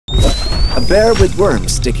A bear with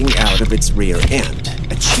worms sticking out of its rear end,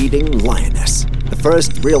 a cheating lioness, the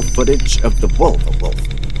first real footage of the Wolf,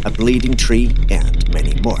 a bleeding tree, and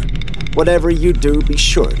many more. Whatever you do, be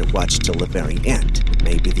sure to watch till the very end. It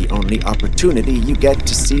may be the only opportunity you get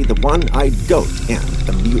to see the one-eyed goat and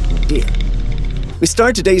the mutant deer. We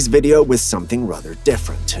start today's video with something rather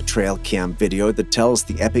different, a trail cam video that tells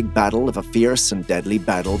the epic battle of a fierce and deadly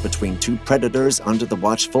battle between two predators under the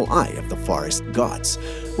watchful eye of the forest gods.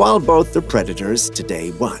 While both the predators,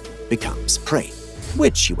 today one, becomes prey.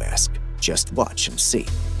 Which, you ask? Just watch and see.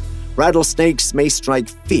 Rattlesnakes may strike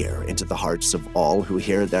fear into the hearts of all who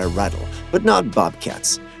hear their rattle, but not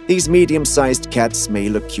bobcats. These medium-sized cats may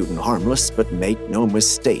look cute and harmless, but make no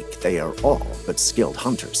mistake, they are all but skilled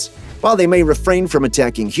hunters. While they may refrain from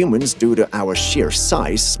attacking humans due to our sheer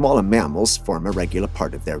size, smaller mammals form a regular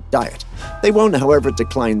part of their diet. They won't, however,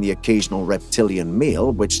 decline the occasional reptilian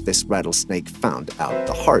meal, which this rattlesnake found out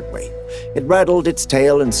the hard way. It rattled its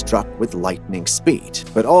tail and struck with lightning speed,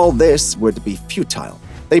 but all this would be futile.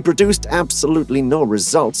 They produced absolutely no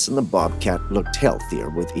results, and the bobcat looked healthier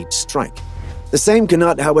with each strike. The same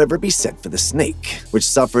cannot, however, be said for the snake, which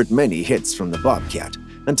suffered many hits from the bobcat,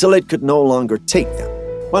 until it could no longer take them.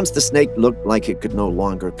 Once the snake looked like it could no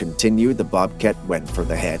longer continue, the bobcat went for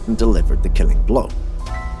the head and delivered the killing blow.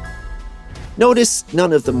 Notice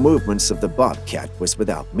none of the movements of the bobcat was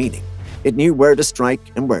without meaning. It knew where to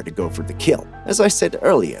strike and where to go for the kill. As I said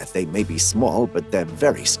earlier, they may be small, but they're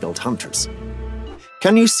very skilled hunters.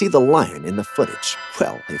 Can you see the lion in the footage?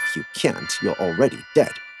 Well, if you can't, you're already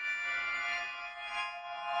dead.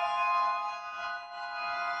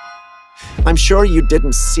 I'm sure you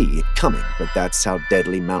didn't see it coming, but that's how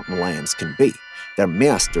deadly mountain lions can be. They're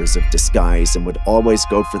masters of disguise and would always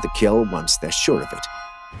go for the kill once they're sure of it.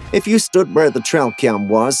 If you stood where the trail cam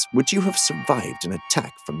was, would you have survived an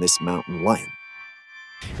attack from this mountain lion?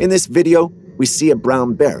 In this video, we see a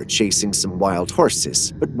brown bear chasing some wild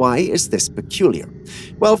horses, but why is this peculiar?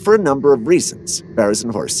 Well, for a number of reasons. Bears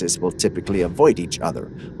and horses will typically avoid each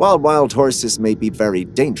other. While wild horses may be very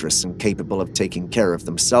dangerous and capable of taking care of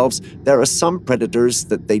themselves, there are some predators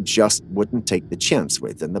that they just wouldn't take the chance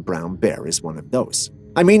with, and the brown bear is one of those.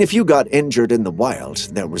 I mean, if you got injured in the wild,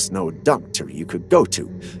 there was no doctor you could go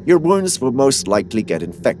to. Your wounds would most likely get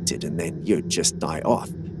infected, and then you'd just die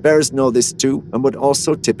off. Bears know this too, and would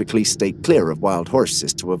also typically stay clear of wild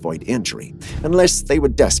horses to avoid injury, unless they were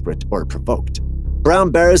desperate or provoked.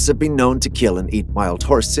 Brown bears have been known to kill and eat wild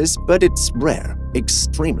horses, but it's rare,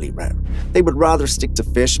 extremely rare. They would rather stick to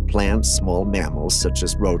fish, plants, small mammals such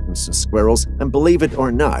as rodents and squirrels, and believe it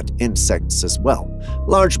or not, insects as well.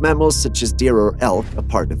 Large mammals such as deer or elk are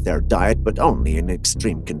part of their diet, but only in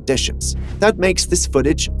extreme conditions. That makes this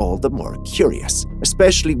footage all the more curious,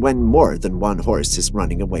 especially when more than one horse is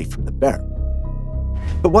running away from the bear.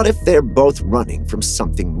 But what if they're both running from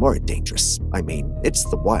something more dangerous? I mean, it's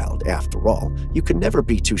the wild after all. You can never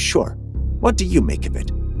be too sure. What do you make of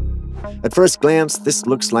it? At first glance, this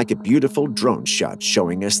looks like a beautiful drone shot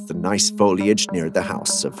showing us the nice foliage near the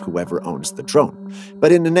house of whoever owns the drone.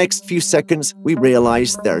 But in the next few seconds, we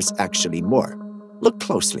realize there's actually more. Look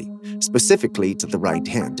closely, specifically to the right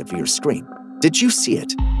hand of your screen. Did you see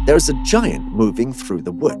it? There's a giant moving through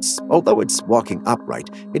the woods. Although it's walking upright,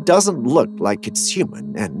 it doesn't look like it's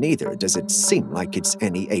human, and neither does it seem like it's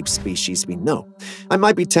any ape species we know. I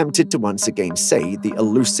might be tempted to once again say the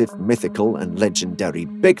elusive, mythical, and legendary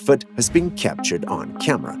Bigfoot has been captured on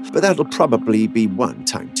camera, but that'll probably be one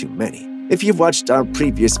time too many. If you've watched our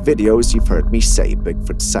previous videos, you've heard me say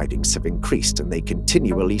Bigfoot sightings have increased, and they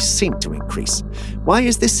continually seem to increase. Why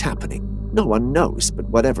is this happening? No one knows, but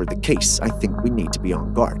whatever the case, I think we need to be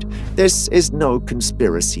on guard. This is no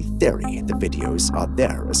conspiracy theory. The videos are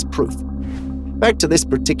there as proof. Back to this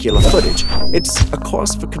particular footage, it's a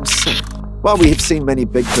cause for concern. While we have seen many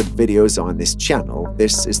Bigfoot videos on this channel,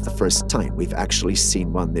 this is the first time we've actually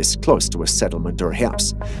seen one this close to a settlement or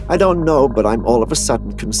house. I don't know, but I'm all of a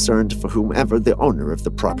sudden concerned for whomever the owner of the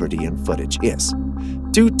property and footage is.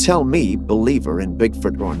 Do tell me, believer in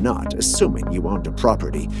Bigfoot or not, assuming you owned a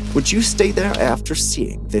property, would you stay there after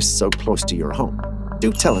seeing this so close to your home?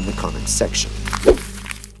 Do tell in the comments section.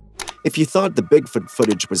 If you thought the Bigfoot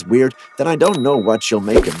footage was weird, then I don't know what you'll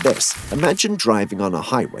make of this. Imagine driving on a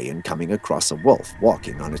highway and coming across a wolf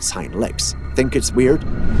walking on its hind legs. Think it's weird?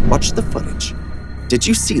 Watch the footage. Did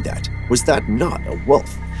you see that? Was that not a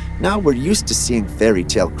wolf? Now we're used to seeing fairy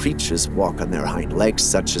tale creatures walk on their hind legs,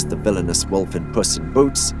 such as the villainous wolf in Puss in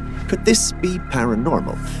Boots. Could this be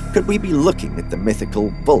paranormal? Could we be looking at the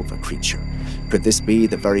mythical vulva creature? Could this be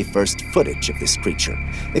the very first footage of this creature?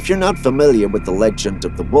 If you're not familiar with the legend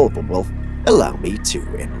of the vulva wolf, allow me to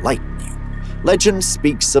enlighten you. Legend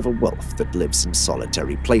speaks of a wolf that lives in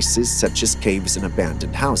solitary places such as caves and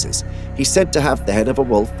abandoned houses. He's said to have the head of a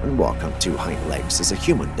wolf and walk on two hind legs as a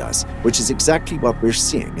human does, which is exactly what we're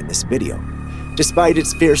seeing in this video. Despite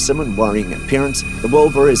its fearsome and worrying appearance, the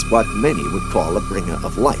Wolver is what many would call a bringer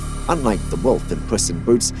of life. Unlike the wolf in Puss in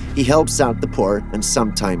Boots, he helps out the poor and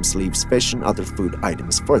sometimes leaves fish and other food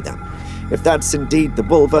items for them. If that's indeed the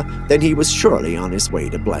Wolver, then he was surely on his way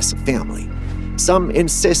to bless a family. Some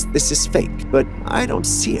insist this is fake, but I don't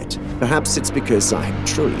see it. Perhaps it's because I'm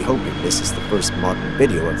truly hoping this is the first modern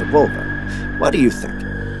video of the Wolver. What do you think?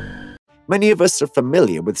 Many of us are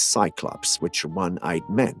familiar with Cyclops, which are one-eyed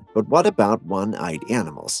men, but what about one-eyed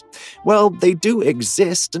animals? Well, they do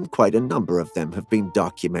exist, and quite a number of them have been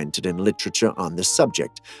documented in literature on the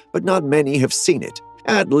subject, but not many have seen it,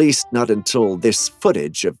 at least not until this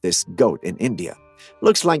footage of this goat in India.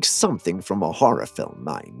 Looks like something from a horror film,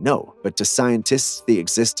 I know, but to scientists, the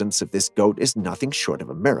existence of this goat is nothing short of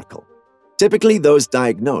a miracle. Typically, those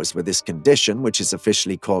diagnosed with this condition, which is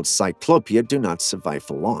officially called cyclopia, do not survive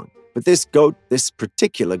for long. But this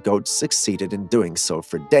particular goat, succeeded in doing so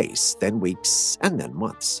for days, then weeks, and then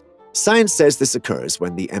months. Science says this occurs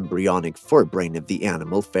when the embryonic forebrain of the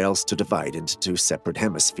animal fails to divide into two separate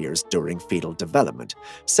hemispheres during fetal development.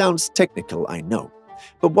 Sounds technical, I know.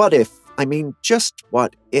 But what if, just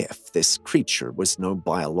what if this creature was no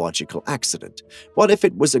biological accident? What if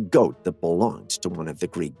it was a goat that belonged to one of the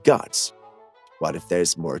Greek gods? What if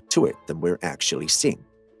there's more to it than we're actually seeing?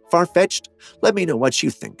 Far-fetched? Let me know what you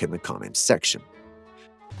think in the comments section.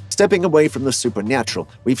 Stepping away from the supernatural,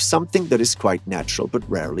 we've something that is quite natural but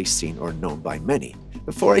rarely seen or known by many.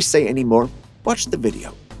 Before I say any more, watch the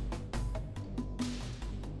video.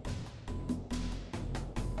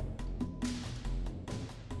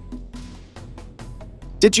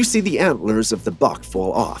 Did you see the antlers of the buck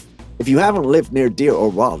fall off? If you haven't lived near deer or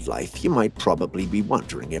wildlife, you might probably be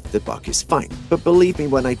wondering if the buck is fine. But believe me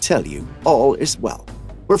when I tell you, all is well.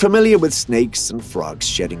 We're familiar with snakes and frogs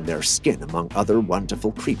shedding their skin, among other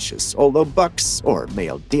wonderful creatures. Although bucks, or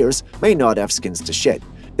male deers, may not have skins to shed,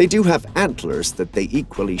 they do have antlers that they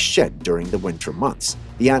equally shed during the winter months.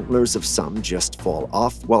 The antlers of some just fall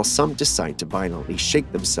off, while some decide to violently shake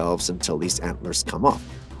themselves until these antlers come off.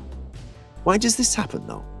 Why does this happen,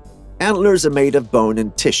 though? Antlers are made of bone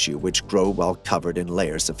and tissue, which grow while covered in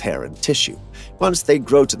layers of hair and tissue. Once they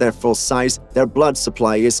grow to their full size, their blood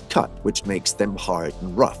supply is cut, which makes them hard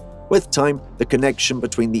and rough. With time, the connection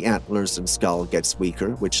between the antlers and skull gets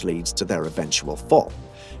weaker, which leads to their eventual fall.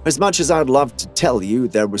 As much as I'd love to tell you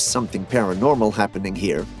there was something paranormal happening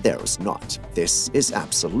here, there is not. This is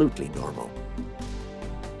absolutely normal.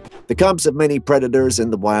 The cubs of many predators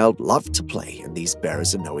in the wild love to play, and these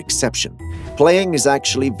bears are no exception. Playing is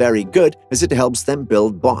actually very good as it helps them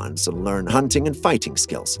build bonds and learn hunting and fighting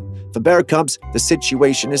skills. For bear cubs, the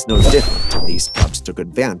situation is no different, and these cubs took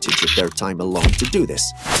advantage of their time alone to do this.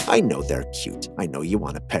 I know they're cute, I know you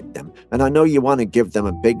want to pet them, and I know you want to give them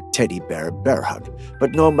a big teddy bear hug.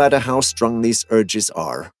 But no matter how strong these urges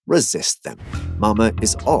are, resist them. Mama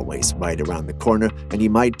is always right around the corner, and you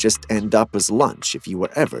might just end up as lunch if you were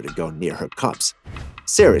ever to go near her cubs.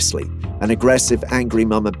 Seriously, an aggressive, angry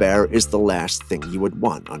mama bear is the last thing you would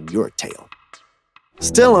want on your tail.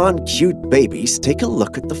 Still on cute babies, take a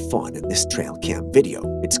look at the fawn in this trail cam video.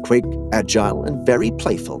 It's quick, agile, and very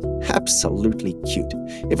playful. Absolutely cute.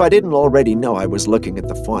 If I didn't already know I was looking at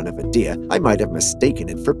the fawn of a deer, I might have mistaken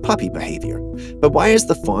it for puppy behavior. But why is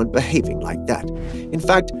the fawn behaving like that? In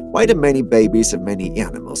fact, why do many babies of many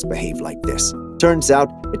animals behave like this? Turns out,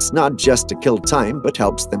 it's not just to kill time, but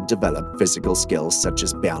helps them develop physical skills such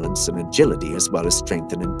as balance and agility, as well as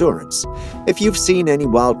strength and endurance. If you've seen any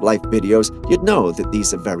wildlife videos, you'd know that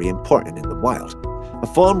these are very important in the wild. A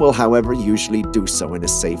fawn will, however, usually do so in a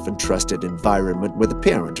safe and trusted environment with a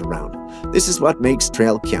parent around. This is what makes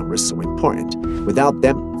trail cameras so important. Without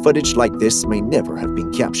them, footage like this may never have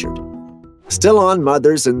been captured. Still on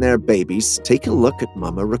mothers and their babies, take a look at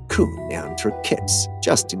Mama Raccoon and her kits.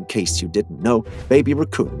 Just in case you didn't know, baby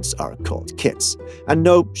raccoons are called kits. And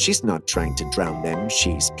no, she's not trying to drown them,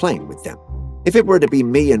 she's playing with them. If it were to be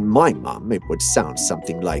me and my mom, it would sound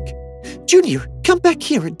something like, "Junior, come back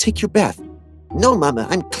here and take your bath." "No, Mama,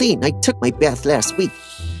 I'm clean. I took my bath last week."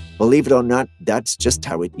 Believe it or not, that's just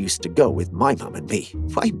how it used to go with my mom and me.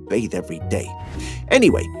 I bathe every day.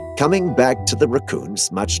 Anyway, coming back to the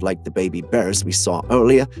raccoons, much like the baby bears we saw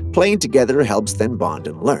earlier, playing together helps them bond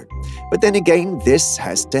and learn. But then again, this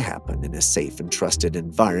has to happen in a safe and trusted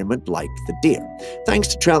environment like the deer. Thanks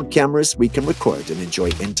to trail cameras, we can record and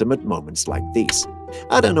enjoy intimate moments like these.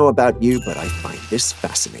 I don't know about you, but I find this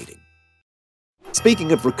fascinating.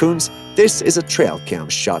 Speaking of raccoons, this is a trail cam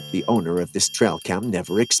shot the owner of this trail cam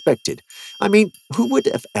never expected. I mean, who would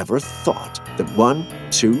have ever thought that 1,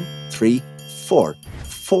 2, 3, 4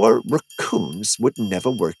 raccoons would never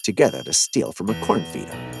work together to steal from a corn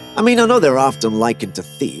feeder? I mean, I know they're often likened to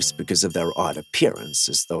thieves because of their odd appearance,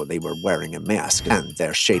 as though they were wearing a mask, and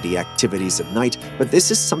their shady activities at night, but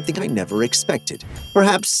this is something I never expected.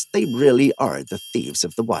 Perhaps they really are the thieves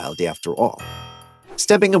of the wild after all.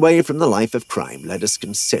 Stepping away from the life of crime, let us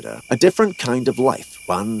consider a different kind of life,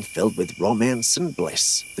 one filled with romance and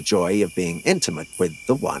bliss, the joy of being intimate with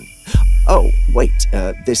the one. Oh, wait,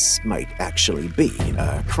 this might actually be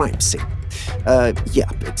a crime scene.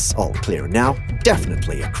 Yep, it's all clear now.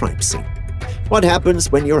 Definitely a crime scene. What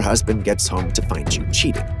happens when your husband gets home to find you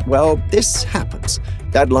cheating? Well, this happens.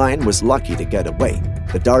 That lion was lucky to get away.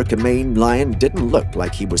 The dark-maned lion didn't look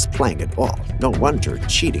like he was playing at all. No wonder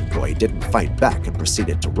Cheating Boy didn't fight back and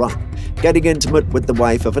proceeded to run. Getting intimate with the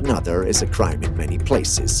wife of another is a crime in many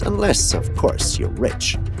places, unless, of course, you're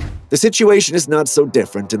rich. The situation is not so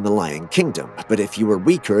different in the Lion Kingdom, but if you were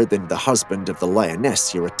weaker than the husband of the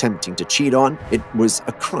lioness you're attempting to cheat on, it was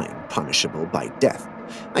a crime punishable by death.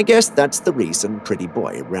 I guess that's the reason Pretty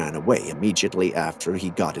Boy ran away immediately after he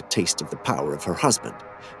got a taste of the power of her husband.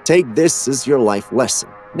 Take this as your life lesson.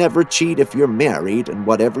 Never cheat if you're married, and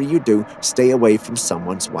whatever you do, stay away from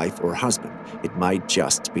someone's wife or husband. It might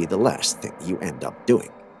just be the last thing you end up doing.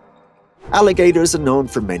 Alligators are known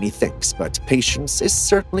for many things, but patience is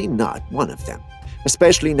certainly not one of them,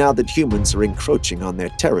 especially now that humans are encroaching on their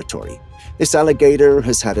territory. This alligator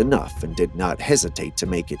has had enough and did not hesitate to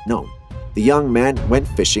make it known. The young man went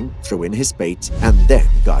fishing, threw in his bait, and then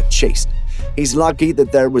got chased. He's lucky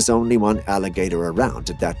that there was only one alligator around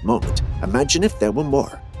at that moment. Imagine if there were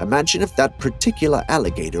more. Imagine if that particular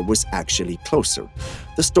alligator was actually closer.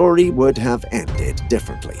 The story would have ended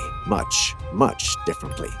differently. Much, much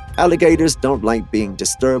differently. Alligators don't like being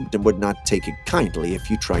disturbed and would not take it kindly if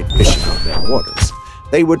you tried fishing on their waters.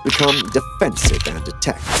 They would become defensive and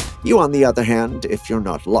attack. You, on the other hand, if you're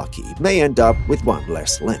not lucky, may end up with one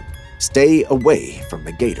less limb. Stay away from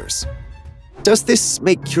the gators. Does this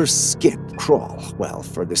make your skin crawl? Well,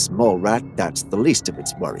 for this mole rat, that's the least of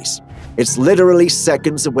its worries. It's literally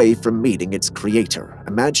seconds away from meeting its creator.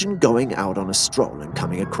 Imagine going out on a stroll and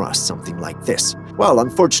coming across something like this. Well,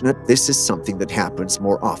 unfortunately, this is something that happens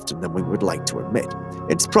more often than we would like to admit.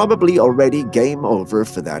 It's probably already game over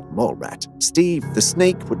for that mole rat. Steve the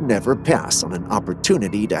snake would never pass on an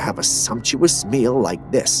opportunity to have a sumptuous meal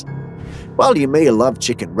like this. While you may love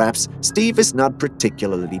chicken wraps, Steve is not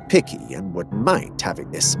particularly picky and wouldn't mind having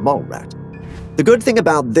this mole rat. The good thing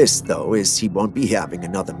about this, though, is he won't be having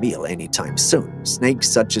another meal anytime soon. Snakes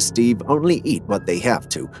such as Steve only eat what they have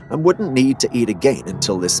to and wouldn't need to eat again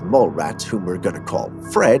until this mole rat, whom we're gonna call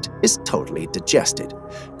Fred, is totally digested.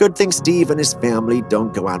 Good thing Steve and his family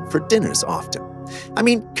don't go out for dinners often. I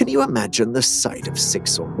mean, can you imagine the sight of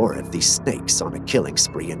 6 or more of these snakes on a killing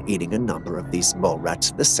spree and eating a number of these mole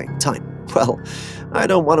rats at the same time? Well, I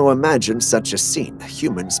don't want to imagine such a scene.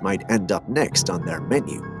 Humans might end up next on their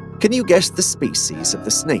menu. Can you guess the species of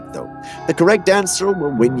the snake, though? The correct answer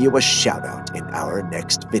will win you a shout-out in our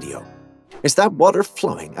next video. Is that water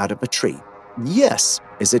flowing out of a tree? Yes.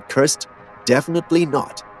 Is it cursed? Definitely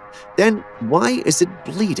not. Then why is it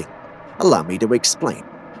bleeding? Allow me to explain.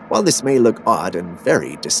 While this may look odd and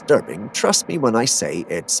very disturbing, trust me when I say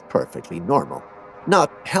it's perfectly normal.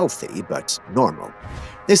 Not healthy, but normal.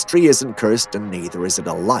 This tree isn't cursed and neither is it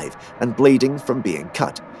alive and bleeding from being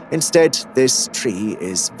cut. Instead, this tree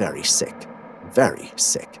is very sick. Very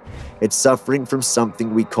sick. It's suffering from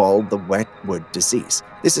something we call the wet wood disease.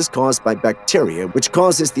 This is caused by bacteria, which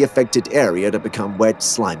causes the affected area to become wet,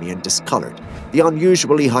 slimy, and discolored. The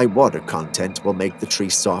unusually high water content will make the tree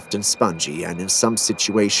soft and spongy, and in some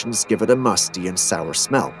situations give it a musty and sour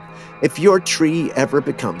smell. If your tree ever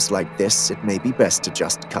becomes like this, it may be best to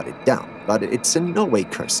just cut it down, but it's in no way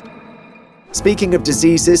cursed. Speaking of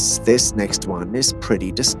diseases, this next one is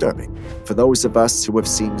pretty disturbing. For those of us who have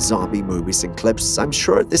seen zombie movies and clips, I'm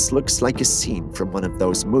sure this looks like a scene from one of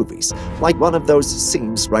those movies, like one of those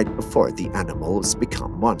scenes right before the animals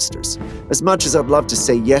become monsters. As much as I'd love to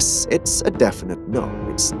say yes, it's a definite no.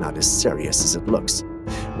 It's not as serious as it looks.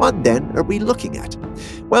 What then are we looking at?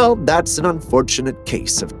 Well, that's an unfortunate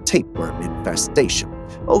case of tapeworm infestation.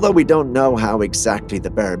 Although we don't know how exactly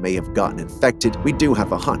the bear may have gotten infected, we do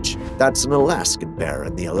have a hunch. That's an Alaskan bear,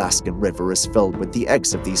 and the Alaskan River is filled with the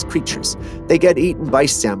eggs of these creatures. They get eaten by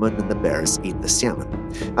salmon, and the bears eat the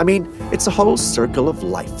salmon. I mean, it's a whole circle of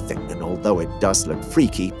life thing, and although it does look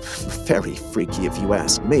freaky, very freaky if you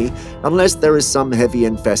ask me, unless there is some heavy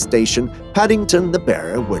infestation, Paddington the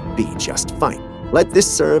bear would be just fine. Let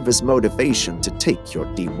this serve as motivation to take your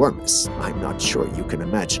dewormers. I'm not sure you can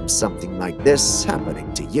imagine something like this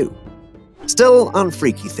happening to you. Still on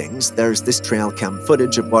freaky things, there's this trail cam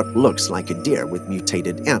footage of what looks like a deer with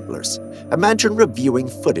mutated antlers. Imagine reviewing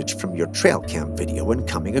footage from your trail cam video and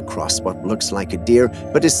coming across what looks like a deer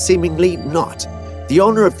but is seemingly not. The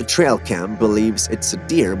owner of the trail cam believes it's a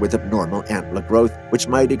deer with abnormal antler growth, which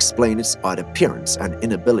might explain its odd appearance and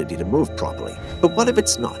inability to move properly. But what if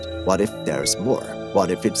it's not? What if there's more? What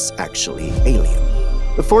if it's actually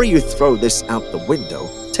alien? Before you throw this out the window,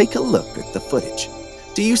 take a look at the footage.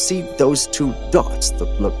 Do you see those two dots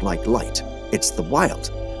that look like light? It's the wild.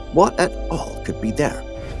 What at all could be there?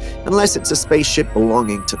 Unless it's a spaceship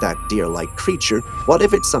belonging to that deer-like creature, what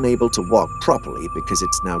if it's unable to walk properly because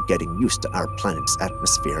it's now getting used to our planet's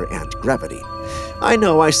atmosphere and gravity? I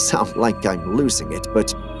know I sound like I'm losing it,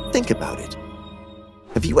 but think about it.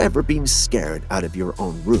 Have you ever been scared out of your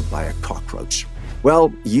own room by a cockroach?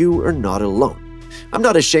 Well, you are not alone. I'm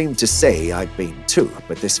not ashamed to say I've been too,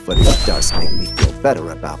 but this footage does make me feel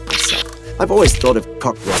better about myself. I've always thought of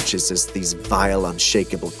cockroaches as these vile,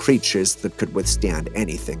 unshakable creatures that could withstand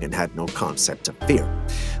anything and had no concept of fear.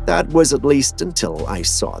 That was at least until I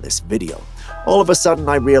saw this video. All of a sudden,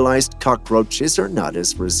 I realized cockroaches are not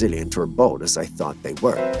as resilient or bold as I thought they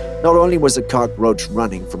were. Not only was a cockroach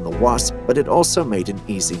running from the wasp, but it also made an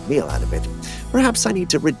easy meal out of it. Perhaps I need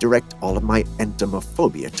to redirect all of my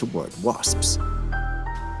entomophobia toward wasps.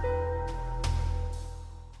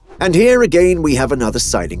 And here again we have another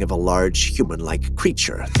sighting of a large human-like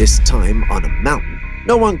creature, this time on a mountain.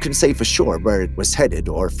 No one can say for sure where it was headed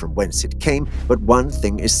or from whence it came, but one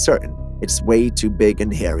thing is certain, it's way too big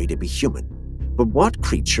and hairy to be human. But what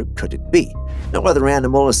creature could it be? No other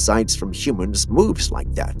animal aside from humans moves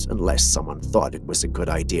like that, unless someone thought it was a good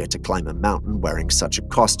idea to climb a mountain wearing such a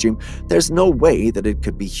costume. There's no way that it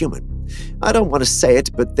could be human. I don't want to say it,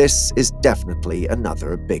 but this is definitely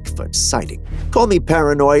another Bigfoot sighting. Call me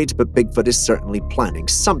paranoid, but Bigfoot is certainly planning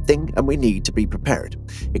something, and we need to be prepared.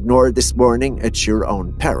 Ignore this warning at your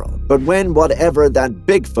own peril. But when whatever that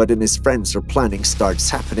Bigfoot and his friends are planning starts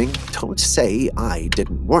happening, don't say I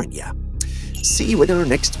didn't warn ya. See you in our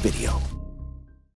next video.